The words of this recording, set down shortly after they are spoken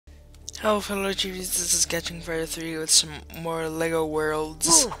Hello fellow GVs, this is Catching Fire 3 with some more LEGO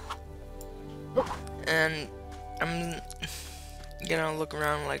Worlds. And I'm gonna look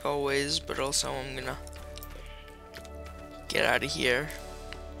around like always, but also I'm gonna get out of here.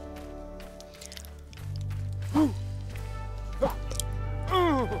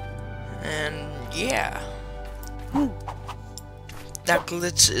 And yeah. That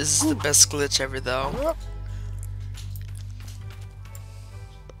glitch is the best glitch ever though.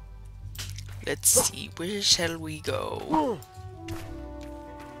 Let's see, where shall we go?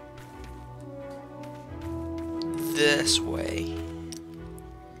 This way.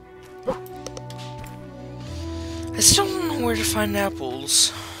 I still don't know where to find apples.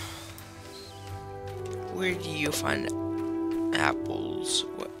 Where do you find apples?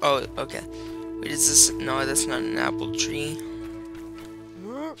 Oh, okay. Wait, is this? No, that's not an apple tree.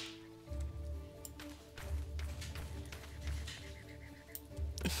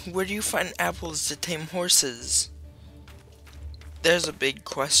 Where do you find apples to tame horses? There's a big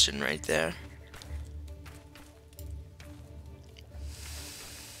question right there.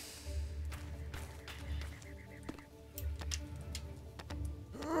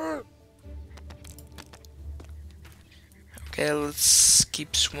 Okay, let's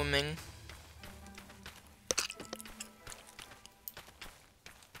keep swimming.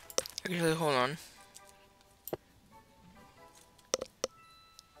 Actually, hold on.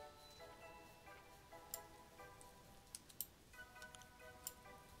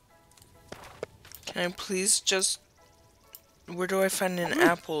 Can I please just... Where do I find an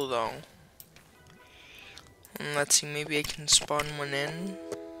apple, though? Let's see, maybe I can spawn one in.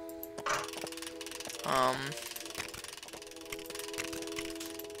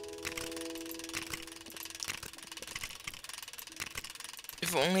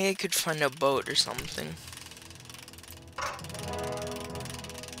 If only I could find a boat or something.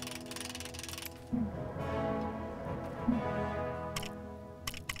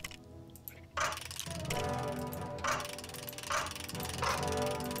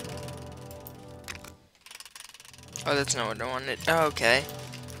 Oh, that's not what I wanted. Oh, okay.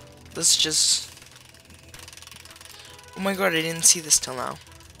 Let's just... Oh my god, I didn't see this till now.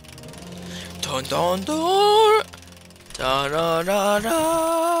 Dun dun dun! Da da da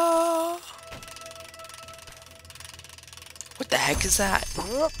da! What the heck is that?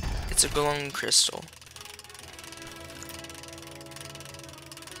 It's a glowing crystal.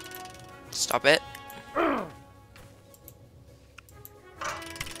 Stop it.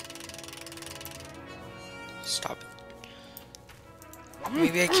 Stop it.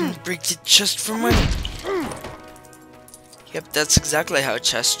 Maybe I can break the chest for money. Yep, that's exactly how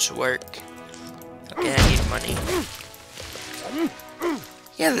chests work. Okay, I need money.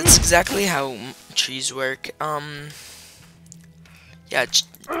 Yeah, that's exactly how trees work. Yeah,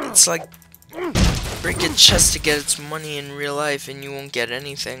 it's like break a chest to get its money in real life and you won't get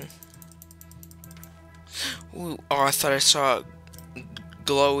anything. Ooh, oh, I thought I saw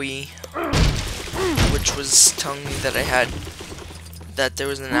glowy, which was telling me that that there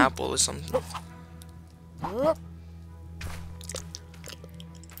was an apple or something.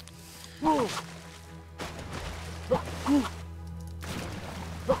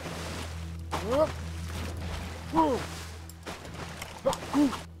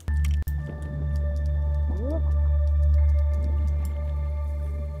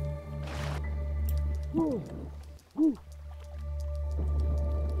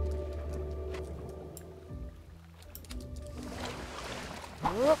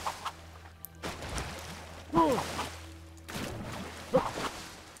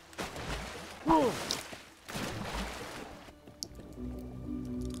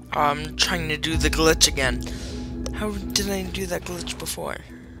 I'm trying to do the glitch again. How did I do that glitch before?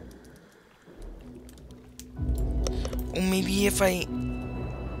 Or maybe if I...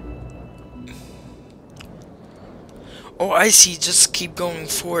 Oh, I see. Just keep going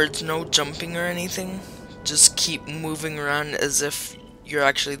forwards, no jumping or anything. Just keep moving around as if you're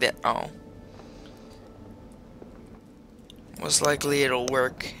actually there. Oh. Most likely it'll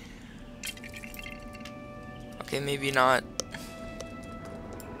work. Okay, maybe not.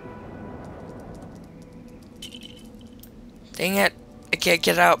 Dang it. I can't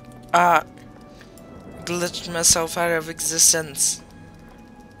get out. Glitched myself out of existence.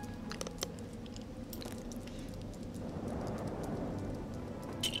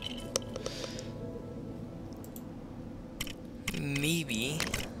 Maybe.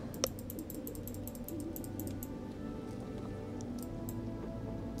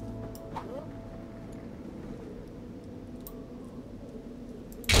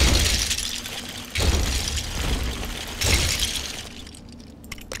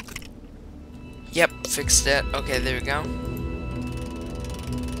 Yep, fixed it. Okay, there we go.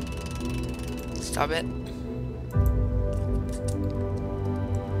 Stop it.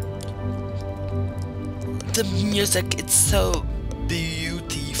 The music, it's so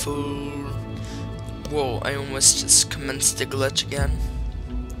beautiful. Whoa, I almost just commenced the glitch again.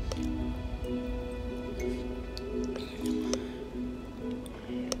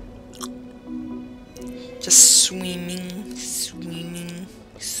 Just swimming, swimming,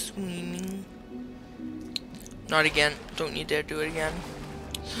 swimming. Not again. Don't you dare do it again.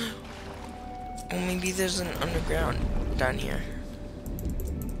 Oh, maybe there's an underground down here.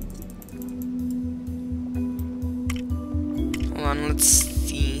 Hold on, let's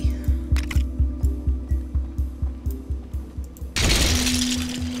see.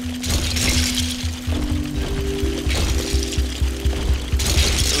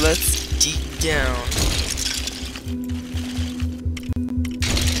 Let's dig down.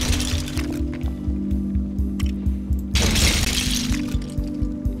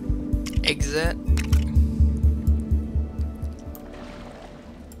 Exit.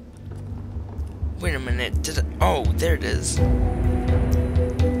 Wait a minute, did I, oh, there it is.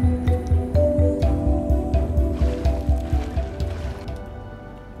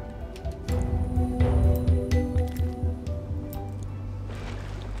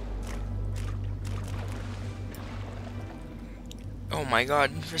 Oh my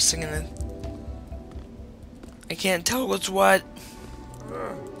god, for a second I can't tell what's what.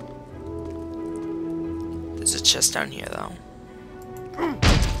 There's a chest down here though.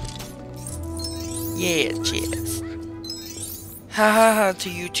 Yeah, chest. Ha ha ha to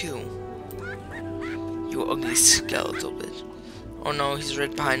you too. You ugly skeletal bitch. Oh no, he's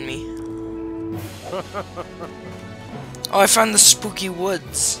right behind me. Oh, I found the spooky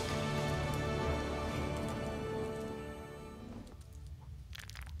woods.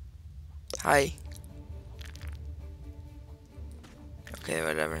 Hi. Okay,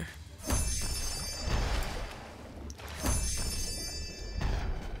 whatever.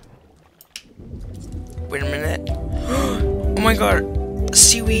 Wait a minute. Oh my god.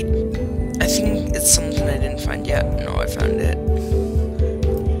 Seaweed. I think it's something I didn't find yet. No, I found it.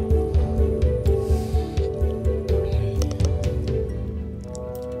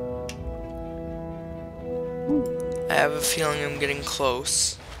 I have a feeling I'm getting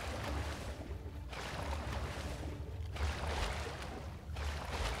close.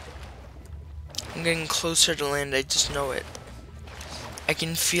 I'm getting closer to land, I just know it. I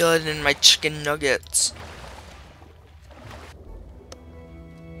can feel it in my chicken nuggets.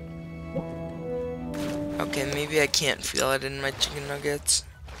 Okay, maybe I can't feel it in my chicken nuggets.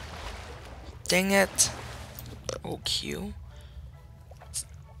 Dang it. Oh, Q.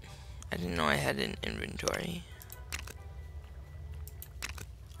 I didn't know I had an inventory.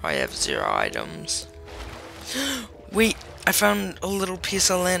 I have 0 items. Wait, I found a little piece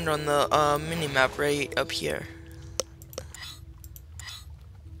of land on the mini-map right up here.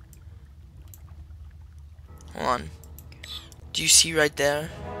 Hold on. Do you see right there?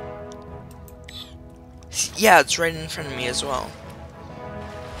 Yeah, it's right in front of me as well.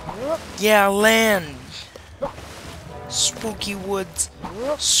 Yeah, land! Spooky woods.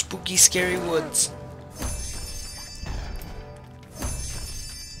 Spooky, scary woods.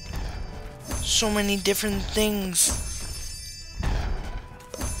 So many different things.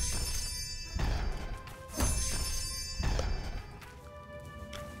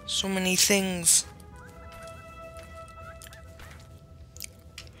 So many things.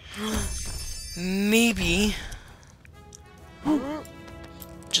 Maybe,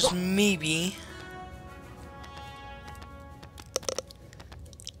 just maybe,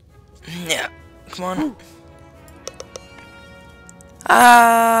 yeah, come on.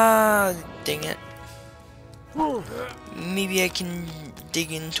 Ah, dang it. Maybe I can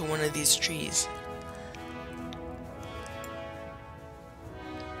dig into one of these trees.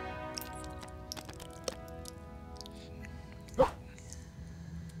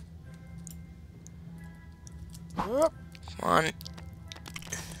 Come on.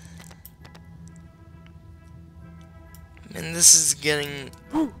 Man, this is getting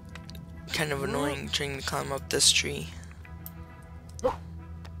kind of annoying trying to climb up this tree.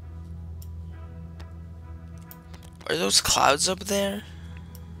 Are those clouds up there?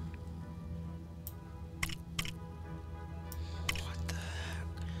 What the heck?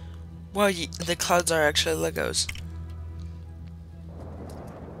 Well, the clouds are actually Legos.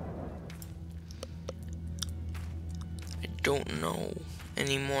 Don't know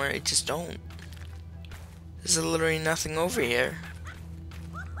anymore. I just don't. There's literally nothing over here.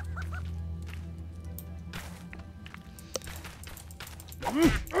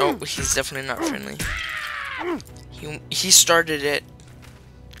 Oh, he's definitely not friendly. He started it.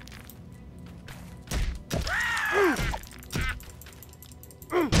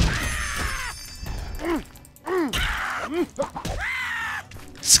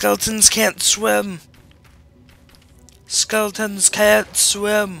 Skeletons can't swim. Skeletons can't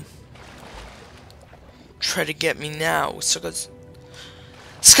swim. Try to get me now.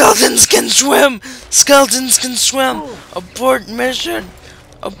 Skeletons can swim! Skeletons can swim! Abort mission!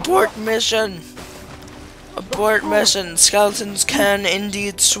 Abort mission! Abort mission! Skeletons can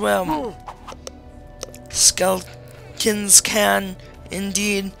indeed swim! Skeletons can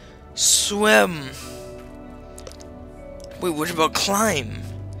indeed swim! Wait, what about climb?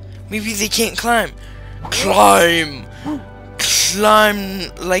 Maybe they can't climb! Climb! Climb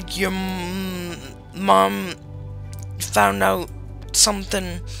like your mom found out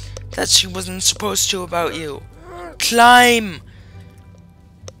something that she wasn't supposed to about you. Climb!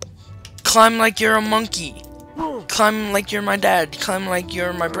 Climb like you're a monkey. Climb like you're my dad. Climb like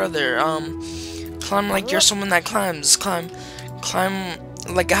you're my brother. Climb like you're someone that climbs. Climb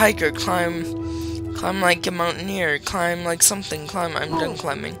like a hiker. Climb like a mountaineer. Climb like something. Climb. I'm done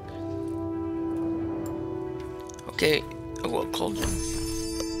climbing. Okay. Oh, a cauldron.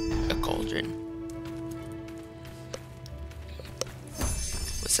 A cauldron.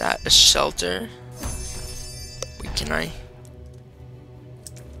 What's that? A shelter? Wait, can I?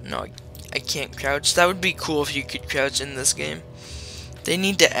 No, I can't crouch. That would be cool if you could crouch in this game. They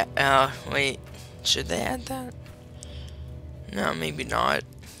need to, wait. Should they add that? No, maybe not.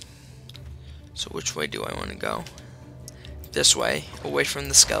 So which way do I want to go? This way, away from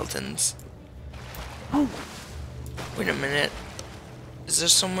the skeletons. Wait a minute. Is there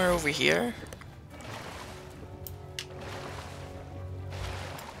somewhere over here?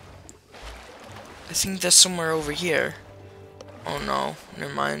 I think there's somewhere over here. Oh no,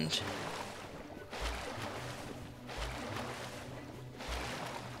 never mind.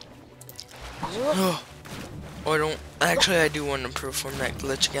 Oh, I don't. Actually, I do want to perform that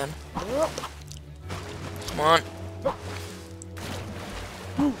glitch again. Come on.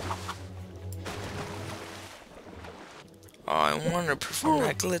 Oh, I want to perform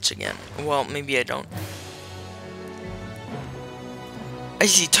that glitch again. Well, maybe I don't. I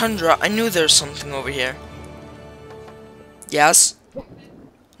see tundra. I knew there was something over here. Yes?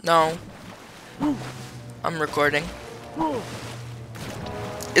 No? I'm recording.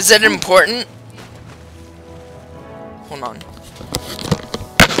 Is it important? Hold on.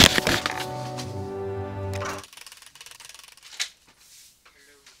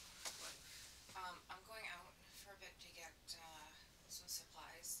 I'm going out for a bit to get some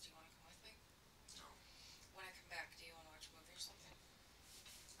supplies. Do you want to come with me? No. When I come back, do you want to watch a movie or something?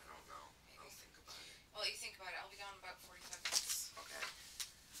 I don't know. I'll think about it. Well, you think about it. I'll be gone in about 45 minutes. Okay.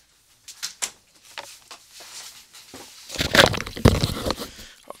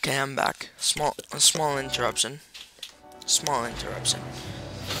 Okay, I'm back. A small interruption. Small interruption.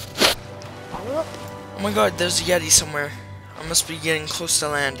 Oh my god, there's a Yeti somewhere. I must be getting close to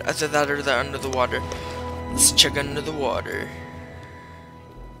land. Either that or they're under the water. Let's check under the water.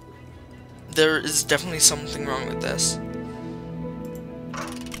 There is definitely something wrong with this.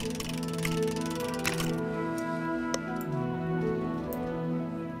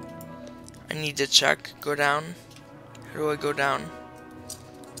 I need to check. Go down. How do I go down?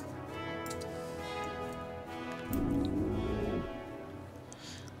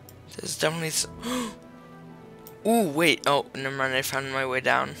 There's definitely ooh, wait. Oh, never mind. I found my way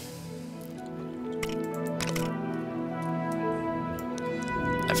down.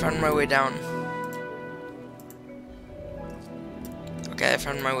 I found my way down. Okay, I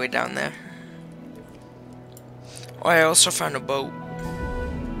found my way down there. Oh, I also found a boat.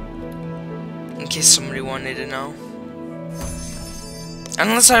 In case somebody wanted to know.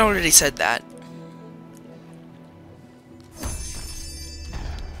 Unless I already said that.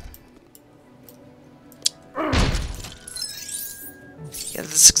 Yeah,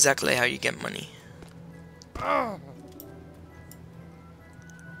 that's exactly how you get money.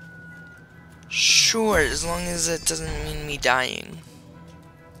 Sure, as long as it doesn't mean me dying.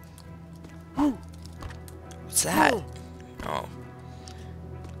 What's that? Oh.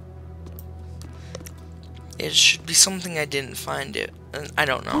 It should be something I didn't find it. I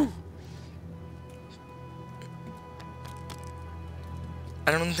don't know.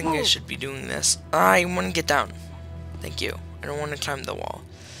 I don't think I should be doing this. I want to get down. Thank you. I don't want to climb the wall.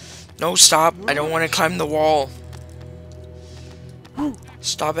 No, stop. I don't want to climb the wall.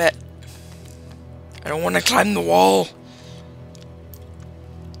 Stop it. I don't want to climb the wall.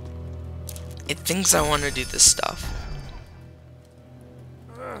 It thinks I want to do this stuff.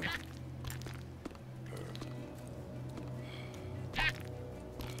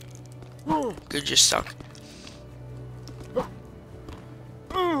 Good, you're stuck.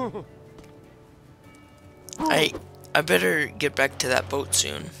 I better get back to that boat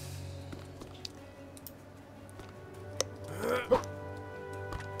soon.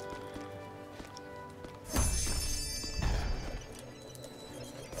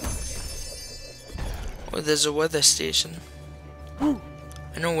 Oh, there's a weather station. I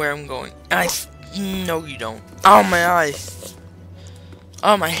know where I'm going. No, you don't. Oh, my eye.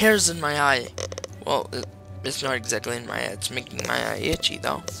 Oh, my hair's in my eye. Well, it's not exactly in my eye. It's making my eye itchy,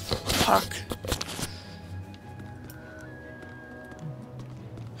 though. Fuck.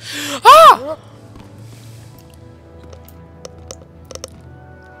 Ah!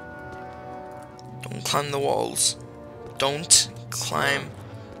 Don't climb the walls. Don't climb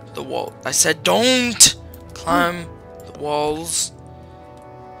the wall. I said don't climb the walls.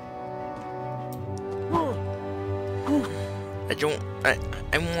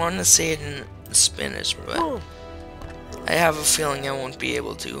 I want to say it in Spanish, but I have a feeling I won't be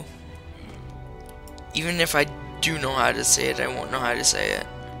able to. Even if I do know how to say it, I won't know how to say it.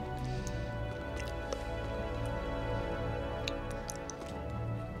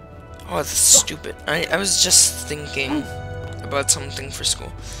 Oh, that's stupid. I was just thinking about something for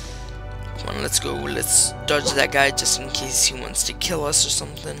school. Come on, let's go. Let's dodge that guy just in case he wants to kill us or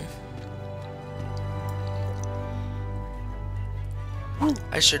something.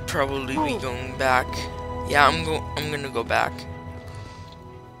 I should probably be going back. Yeah, I'm gonna go back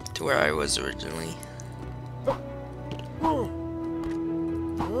to where I was originally.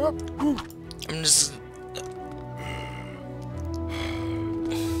 I'm just...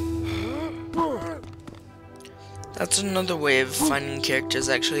 That's another way of finding characters,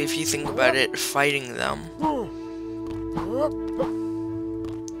 actually, if you think about it, fighting them.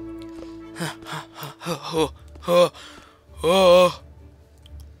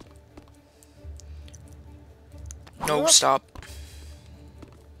 No, stop.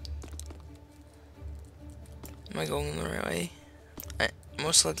 Am I going the right way?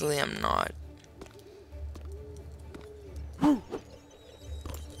 Most likely I'm not.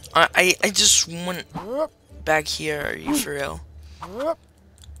 I just went back here. Are you for real?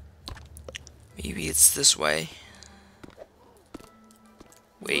 Maybe it's this way.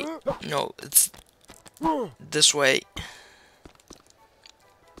 Wait, no, it's this way.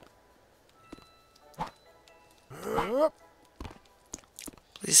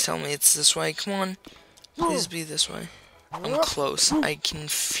 Please tell me it's this way. Come on. Please be this way. I'm close. I can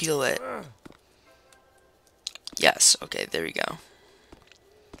feel it. Yes. Okay, there we go.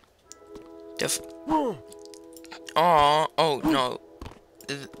 Aw. Oh, no.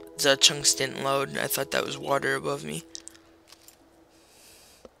 The chunks didn't load. I thought that was water above me.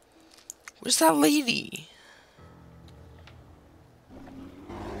 Where's that lady?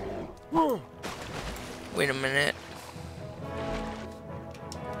 Wait a minute.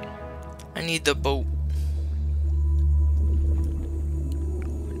 I need the boat.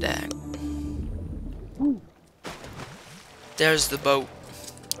 What the heck? There's the boat.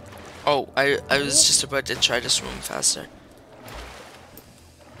 Oh, I was just about to try to swim faster.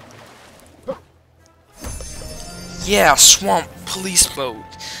 Yeah, swamp police boat.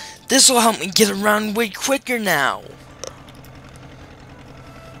 This'll help me get around way quicker now.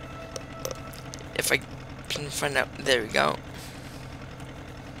 If I can find out. There we go.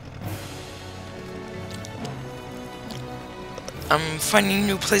 I'm finding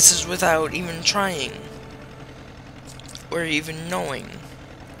new places without even trying. Or even knowing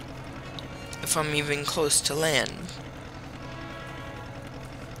if I'm even close to land.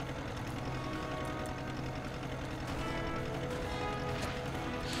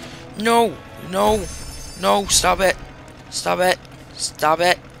 No, no, no, stop it. Stop it. Stop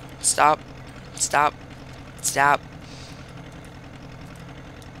it. Stop. Stop. Stop.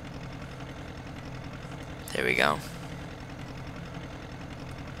 There we go.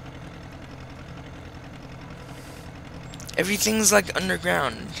 Everything's like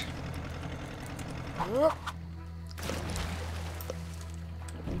underground.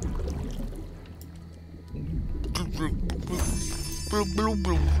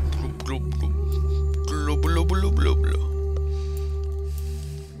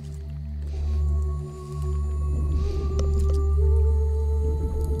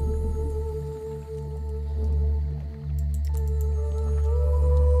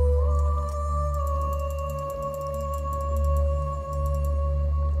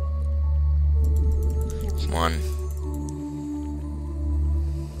 Come on.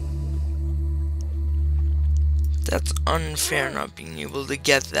 That's unfair not being able to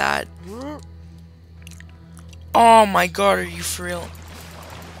get that. Oh my god, are you for real?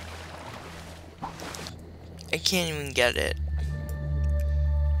 I can't even get it.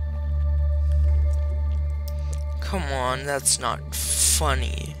 Come on, that's not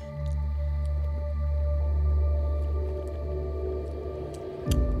funny.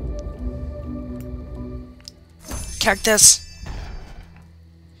 Cactus!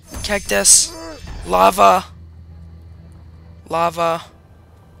 Cactus! Lava! Lava!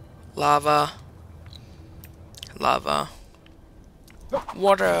 Lava! Lava!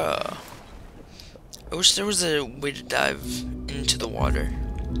 Water! I wish there was a way to dive into the water.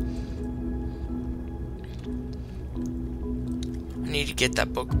 I need to get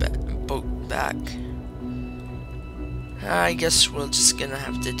that boat back. I guess we're just gonna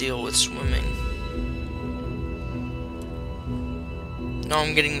have to deal with swimming. No,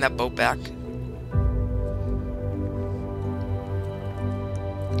 I'm getting that boat back.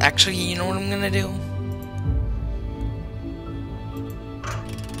 Actually, you know what I'm gonna do?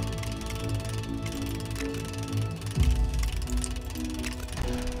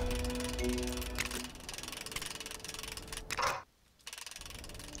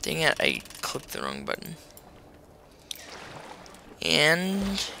 Dang it, I clicked the wrong button.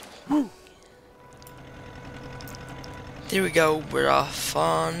 And there we go, we're off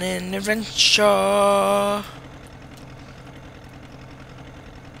on an adventure.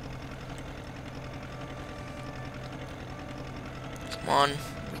 Come on,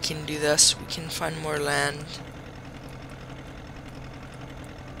 we can do this, we can find more land.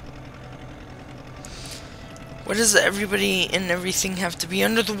 Why does everybody and everything have to be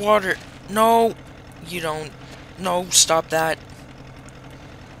under the water? No, you don't. No, stop that.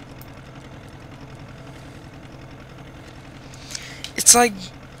 It's like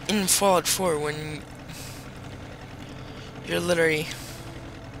in Fallout 4 when you're literally...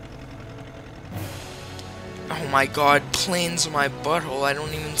 Oh my god, planes in my butthole, I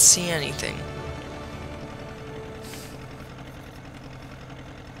don't even see anything.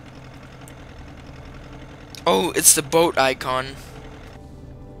 Oh, it's the boat icon.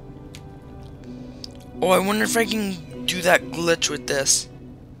 Oh, I wonder if I can do that glitch with this.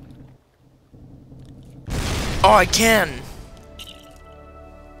 Oh, I can!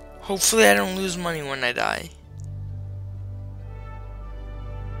 Hopefully I don't lose money when I die.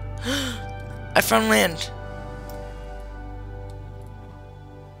 I found land.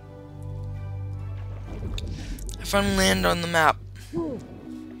 I found land on the map.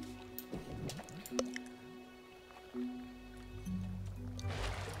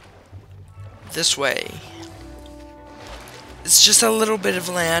 This way. It's just a little bit of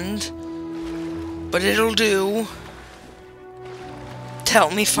land, but it'll do to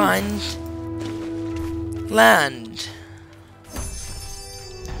help me find land.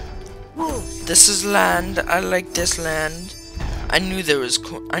 This is land. I like this land. I knew there was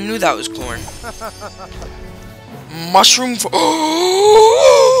I knew that was corn. Mushroom for oh!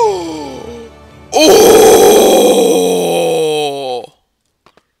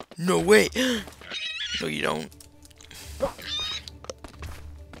 No way. No, you don't.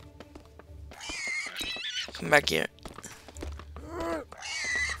 Come back here.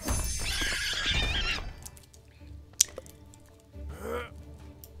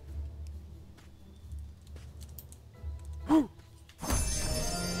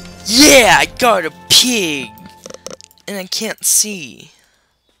 Yeah, I got a pig. And I can't see.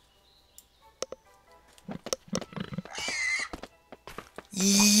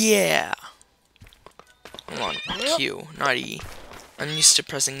 Yeah. Hold on, Q, not E. I'm used to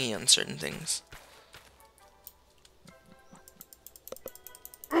pressing E on certain things.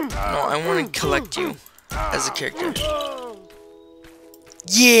 No, I want to collect you as a character.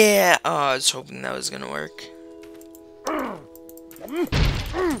 Yeah! Oh, I was hoping that was gonna work.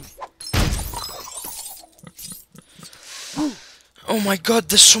 Oh my god,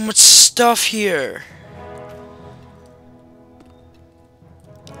 there's so much stuff here!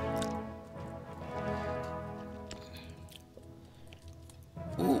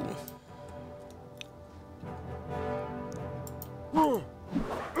 Ooh.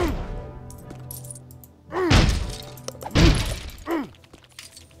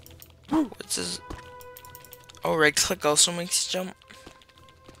 What's this? Oh, right click also makes you jump.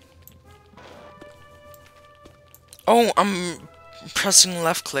 Oh, I'm pressing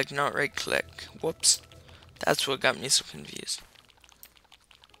left click, not right click. Whoops. That's what got me so confused.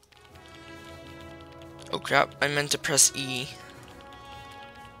 Oh crap, I meant to press E.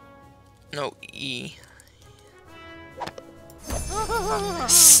 No, E.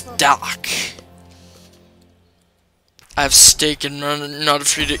 Stock. I have steak and not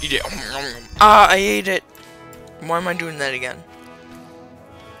afraid to eat it. Ah, I ate it. Why am I doing that again?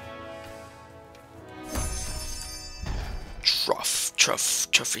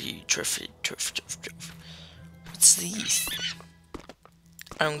 Truffy. What's these?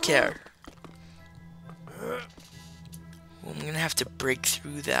 I don't care. Well, I'm gonna have to break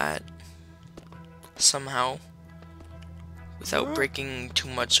through that somehow without breaking too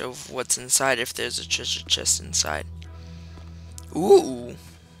much of what's inside if there's a treasure chest inside. Ooh.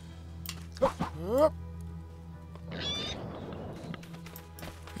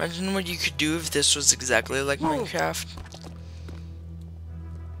 Imagine what you could do if this was exactly like Minecraft.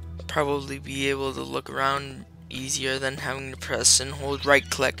 Probably be able to look around easier than having to press and hold right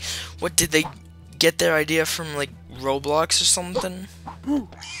click. What, did they get their idea from like Roblox or something?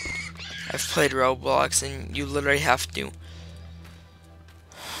 I've played Roblox and you literally have to.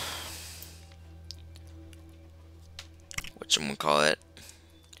 Whatchamacallit?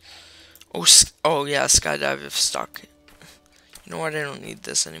 Oh yeah, skydive if stuck. You know what, I don't need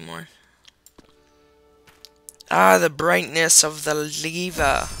this anymore. Ah, the brightness of the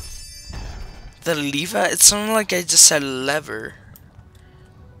lever. The lever? It sounded like I just said lever.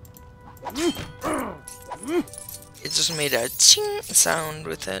 It just made a ching sound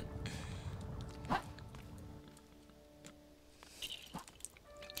with it.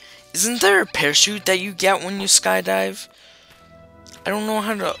 Isn't there a parachute that you get when you skydive? I don't know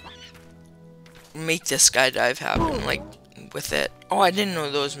how to make the skydive happen, like, with it. Oh, I didn't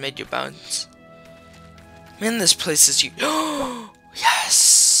know those made you bounce. Man, this place is huge. Oh,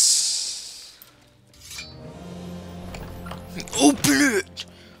 yes! Open it!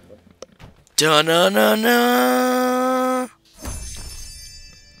 Da-na-na-na!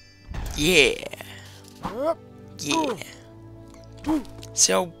 Yeah! Yeah!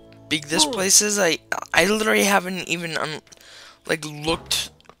 See how big this place is? I literally haven't even like looked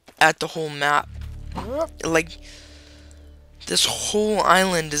at the whole map. Like, this whole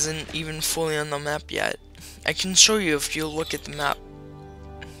island isn't even fully on the map yet. I can show you if you look at the map.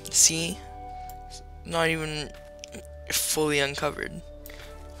 See? Not even fully uncovered.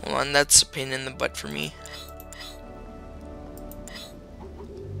 Hold on, that's a pain in the butt for me.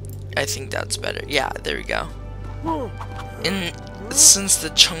 I think that's better. Yeah, there we go. And since the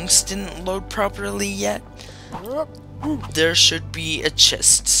chunks didn't load properly yet, there should be a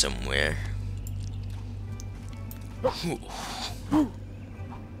chest somewhere.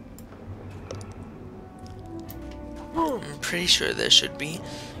 I'm pretty sure there should be.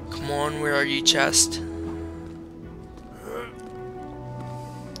 Come on, where are you, chest?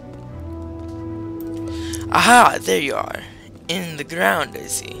 Aha, there you are. In the ground, I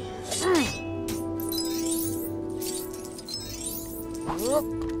see.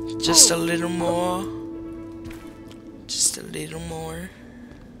 Just a little more. Just a little more.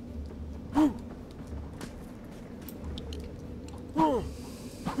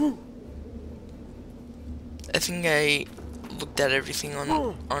 I think I looked at everything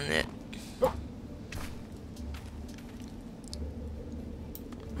on it.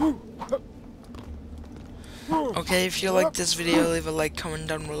 Okay, if you like this video, leave a like, comment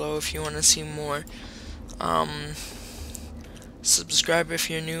down below if you want to see more. Subscribe if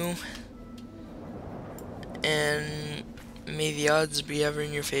you're new. And may the odds be ever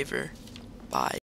in your favor. Bye.